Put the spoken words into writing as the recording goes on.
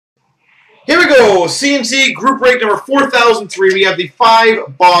Here we go. CNC group break number 4003. We have the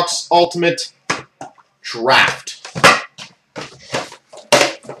 5-box ultimate draft.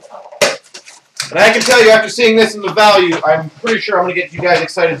 And I can tell you, after seeing this and the value, I'm pretty sure I'm going to get you guys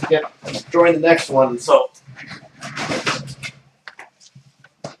excited to join the next one. So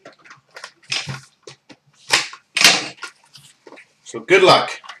good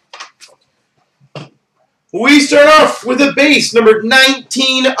luck. We start off with a base, number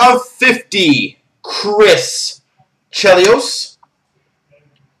 19 of 50, Chris Chelios.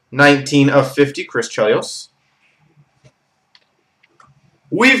 19 of 50, Chris Chelios.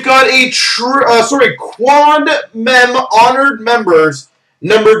 We've got a quad mem honored members,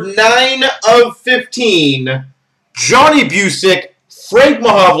 number 9 of 15, Johnny Busick, Frank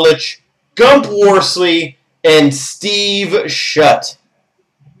Mahovlich, Gump Worsley, and Steve Shutt.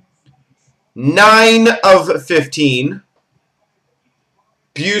 9 of 15.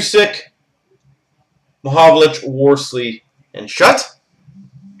 Busick, Mahovlich, Worsley, and Shutt.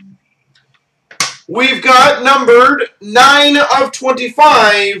 We've got numbered 9 of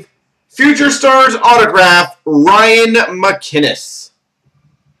 25. Future Stars autograph, Ryan McInnes.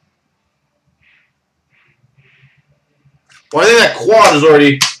 Well, I think that quad is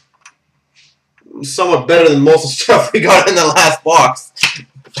already somewhat better than most of the stuff we got in the last box.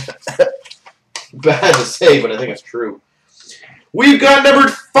 Bad to say, but I think it's true. We've got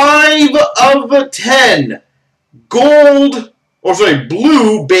numbered 5 of 10. Blue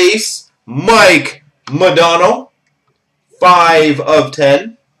base, Mike Modano. 5 of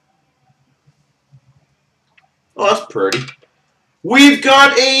 10. Oh, that's pretty. We've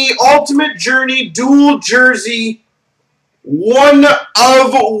got a Ultimate Journey dual jersey, 1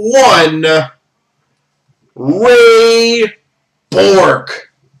 of 1, Ray Bork.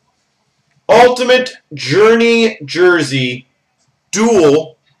 Ultimate Journey jersey,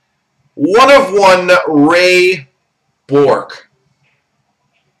 dual, 1 of 1, Ray Bork.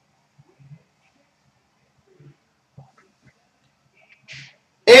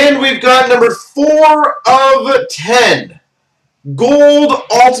 And we've got number 4 of 10, Gold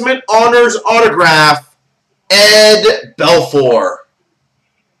Ultimate Honors autograph, Ed Belfour.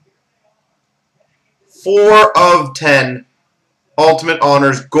 4 of 10, Ultimate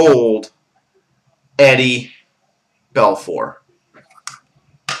Honors Gold, Eddie Belfour.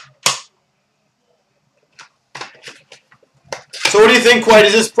 So what do you think, Quite?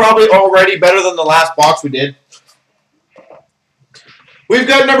 Is this probably already better than the last box we did? We've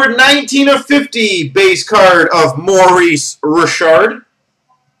got number 19 of 50, base card of Maurice Richard.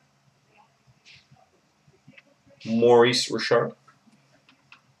 Maurice Richard.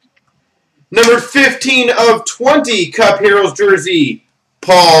 Number 15 of 20, Cup Heroes jersey,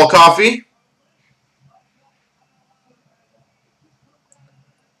 Paul Coffey.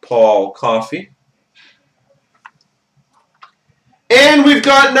 Paul Coffey. And we've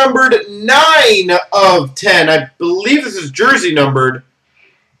got numbered 9 of 10. I believe this is jersey numbered.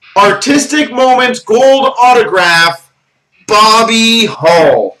 Artistic Moments gold autograph, Bobby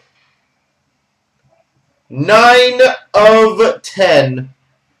Hull. 9 of 10.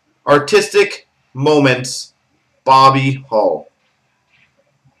 Artistic Moments, Bobby Hull.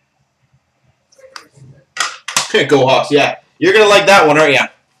 Go Hawks, yeah. You're going to like that one, aren't you?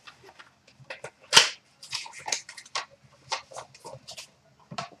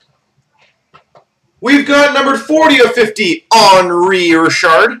 We've got number 40 of 50, Henri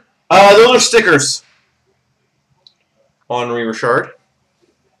Richard. Those are stickers. Henri Richard.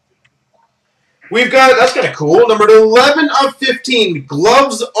 We've got, that's kind of cool, number 11 of 15,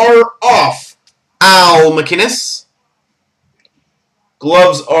 Gloves Are Off, Al McInnes.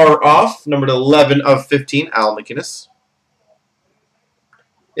 Gloves Are Off, number 11 of 15, Al McInnes.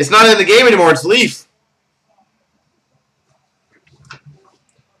 It's not in the game anymore, it's Leaf.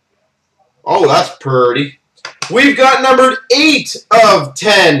 Oh, that's pretty. We've got numbered 8 of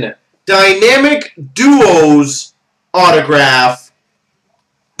 10, Dynamic Duos autograph,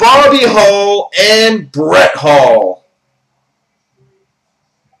 Bobby Hull and Brett Hull.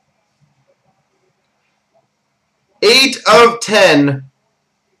 8 of 10,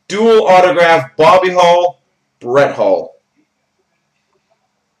 dual autograph, Bobby Hull, Brett Hull.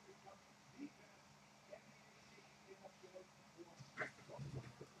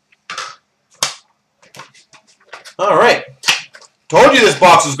 All right. Told you this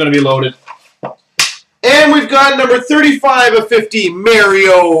box was going to be loaded. And we've got number 35 of 50,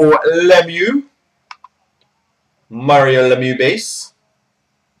 Mario Lemieux. Mario Lemieux base.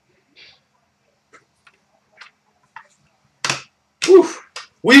 Oof.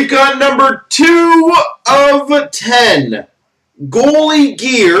 We've got number 2 of 10, goalie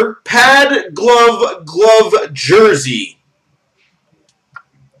gear, pad, glove, jersey.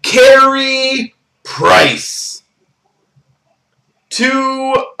 Carey Price.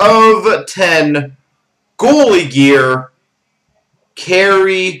 2 of 10. Goalie gear,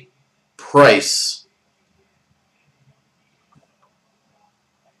 Carey Price.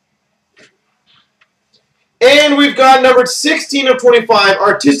 And we've got numbered 16 of 25,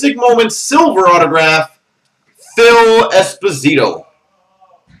 Artistic Moments silver autograph, Phil Esposito.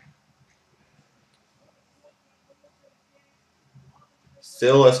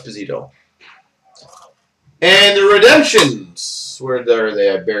 Phil Esposito. And the redemptions. Where are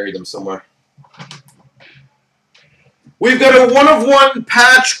they? I buried them somewhere. We've got a 1-of-1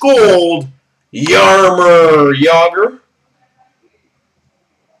 patch gold, Jaromir Jagr.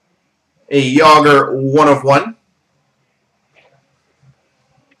 A Jagr 1-of-1.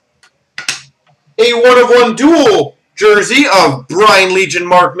 A 1-of-1 dual jersey of Brian Legion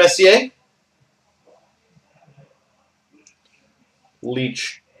Mark Messier.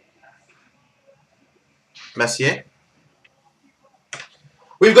 Leech Messier.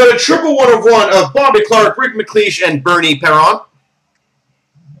 We've got a triple 1-of-1 of Bobby Clark, Rick McLeish, and Bernie Perron.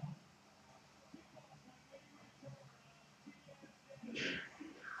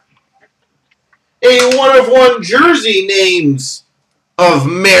 A 1-of-1 jersey names of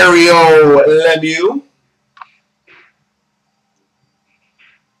Mario Lemieux.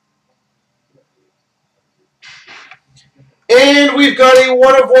 And we've got a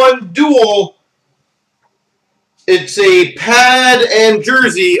 1-of-1 dual. It's a pad and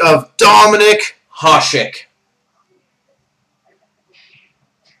jersey of Dominic Hasek.